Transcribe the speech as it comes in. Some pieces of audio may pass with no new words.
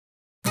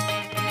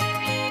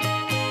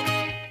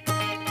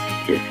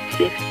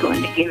Just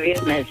going to give you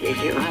a message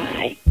of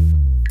hi.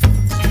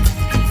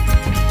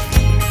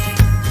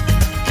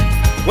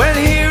 Well,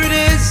 here it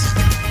is,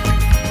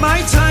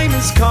 my time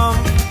has come.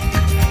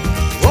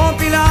 Won't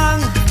be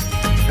long,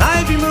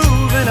 I'll be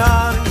moving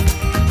on.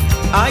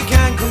 I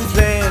can't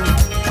complain,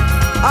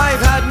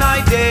 I've had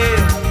my day.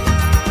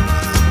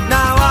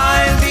 Now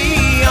I'll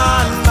be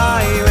on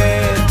my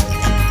way.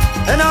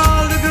 And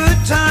all the good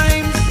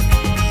times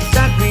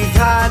that we've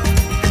had,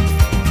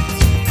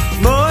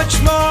 much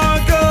more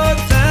good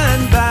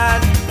than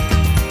bad.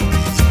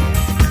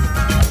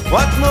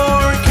 What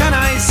more can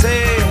I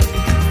say?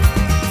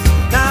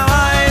 Now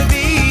I'll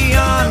be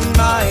on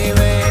my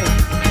way.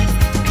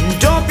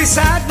 Don't be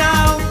sad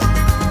now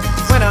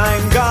when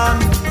I'm gone.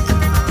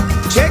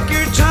 Take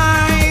your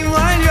time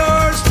while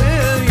you're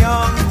still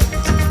young.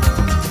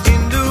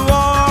 In the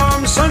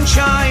warm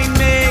sunshine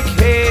make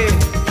hay.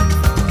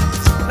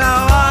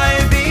 Now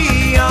I'll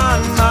be on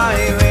my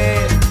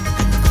way.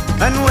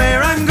 And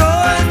where I'm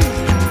going,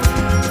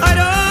 I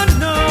don't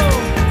know,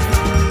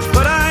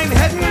 but I'm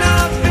heading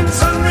up in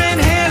sun, rain,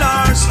 hail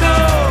or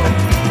snow.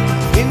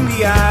 In the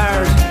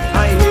yard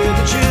I hear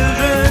the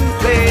children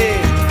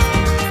play.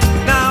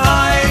 Now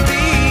I'll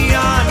be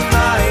on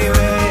my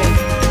way.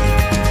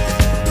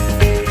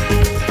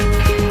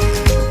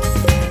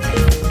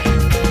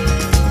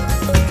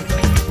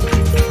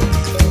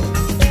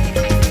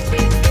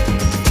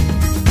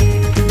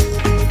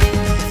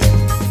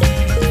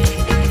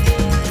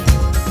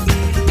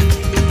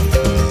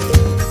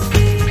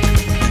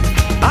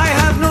 I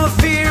have no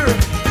fear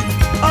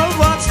of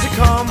what's to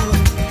come.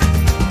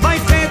 My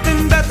faith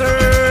in better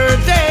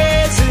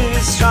days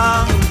is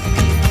strong.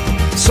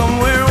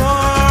 Somewhere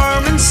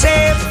warm and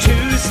safe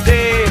to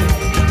stay.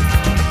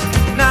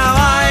 Now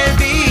I'll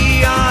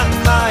be on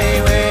my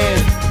way.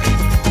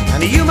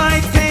 And you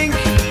might think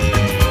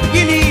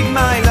you need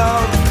my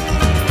love,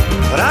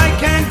 but I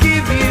can't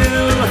give you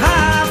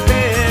half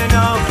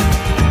enough.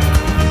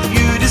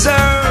 You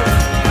deserve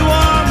the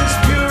warmest,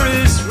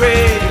 purest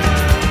ray.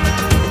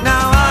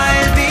 Now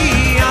I'll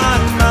be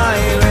on my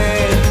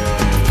way.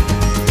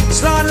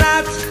 Slán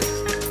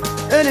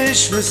an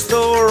Ishmael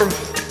store.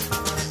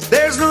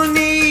 There's no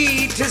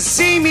need to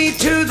see me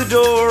to the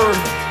door.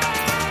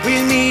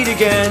 We'll meet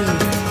again,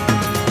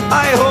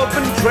 I hope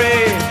and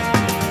pray.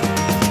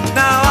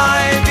 Now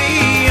I'll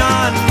be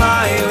on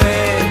my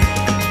way.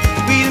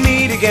 We'll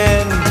meet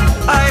again,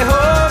 I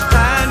hope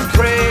and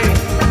pray.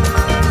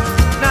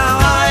 Now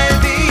I'll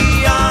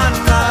be on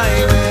my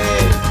way.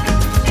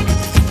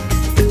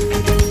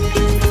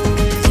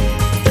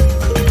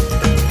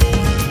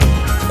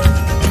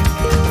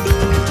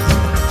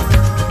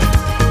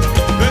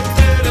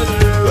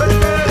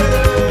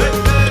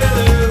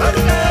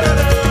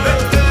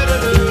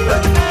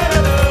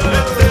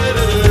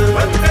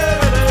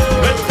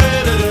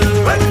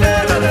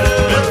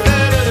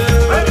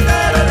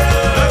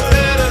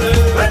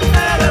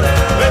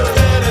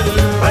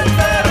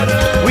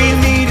 We'll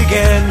meet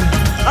again,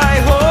 I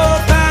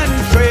hope and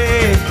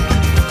pray.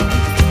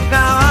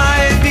 Now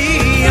I'll be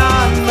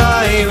on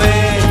my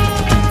way.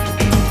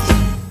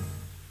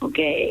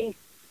 Okay?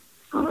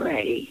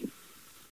 Alrighty.